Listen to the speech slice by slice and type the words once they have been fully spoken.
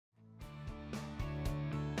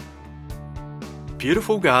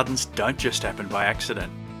Beautiful gardens don't just happen by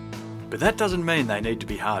accident, but that doesn't mean they need to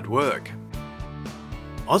be hard work.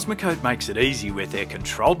 Osmocote makes it easy with their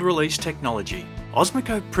controlled release technology.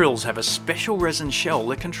 Osmocote prills have a special resin shell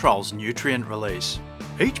that controls nutrient release.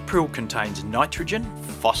 Each prill contains nitrogen,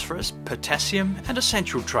 phosphorus, potassium and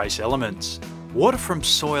essential trace elements. Water from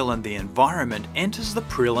soil and the environment enters the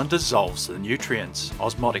prill and dissolves the nutrients.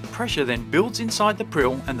 Osmotic pressure then builds inside the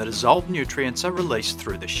prill and the dissolved nutrients are released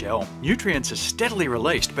through the shell. Nutrients are steadily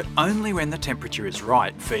released, but only when the temperature is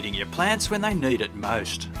right, feeding your plants when they need it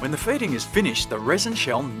most. When the feeding is finished, the resin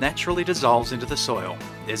shell naturally dissolves into the soil.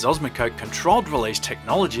 There's Osmocote controlled release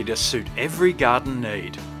technology to suit every garden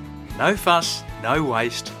need. No fuss, no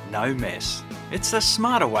waste, no mess. It's the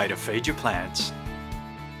smarter way to feed your plants.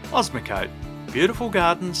 Osmocote. Beautiful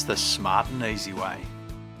gardens the smart and easy way.